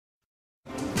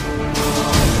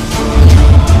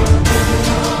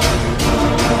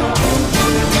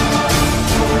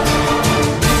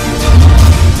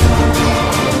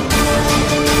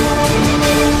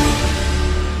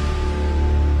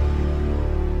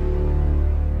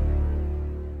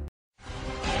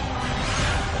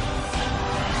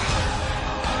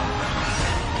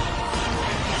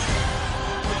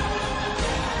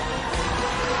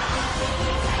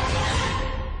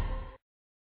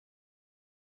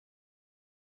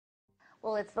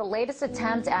Well, it's the latest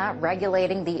attempt at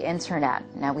regulating the internet.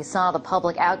 Now, we saw the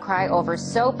public outcry over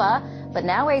CISPA, but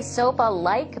now a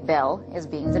CISPA-like bill is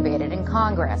being debated in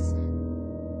Congress.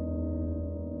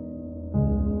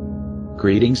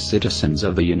 Greetings, citizens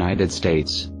of the United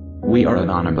States. We are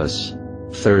anonymous.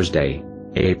 Thursday,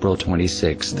 April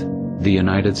 26th, the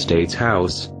United States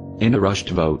House, in a rushed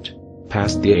vote,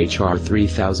 passed the H.R.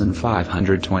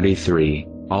 3523,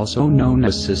 also known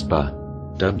as CISPA.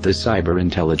 Dubbed the Cyber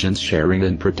Intelligence Sharing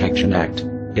and Protection Act,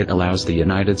 it allows the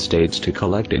United States to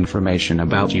collect information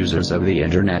about users of the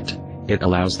Internet. It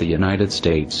allows the United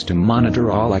States to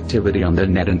monitor all activity on the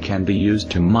net and can be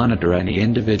used to monitor any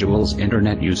individual's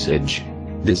Internet usage.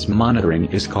 This monitoring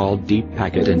is called Deep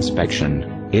Packet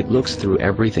Inspection. It looks through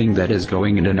everything that is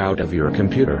going in and out of your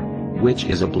computer, which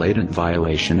is a blatant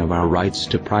violation of our rights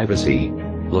to privacy.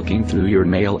 Looking through your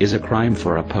mail is a crime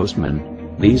for a postman.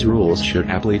 These rules should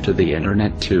apply to the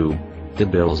Internet too. The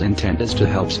bill's intent is to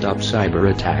help stop cyber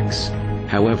attacks.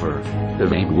 However, the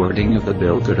vague wording of the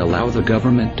bill could allow the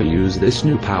government to use this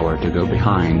new power to go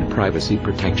behind privacy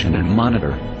protection and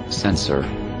monitor, censor,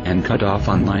 and cut off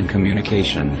online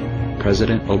communication.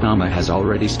 President Obama has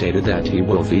already stated that he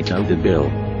will veto the bill,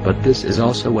 but this is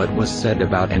also what was said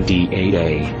about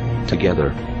NDAA.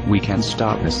 Together, we can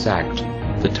stop this act.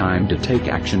 The time to take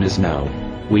action is now.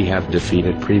 We have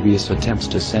defeated previous attempts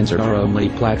to censor our only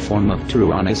platform of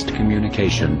true honest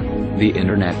communication, the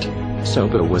Internet.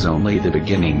 CISPA was only the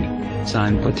beginning.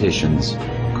 Sign petitions,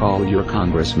 call your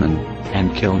congressman,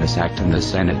 and kill this act in the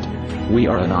Senate. We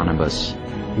are anonymous.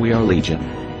 We are legion.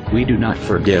 We do not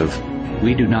forgive.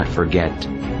 We do not forget.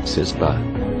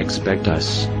 CISPA. Expect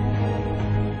us.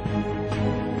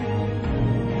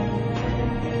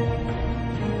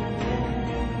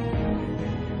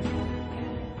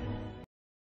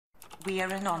 We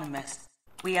are anonymous.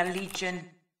 We are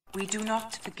legion. We do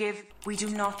not forgive. We do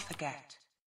not forget.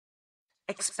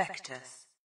 Expect us.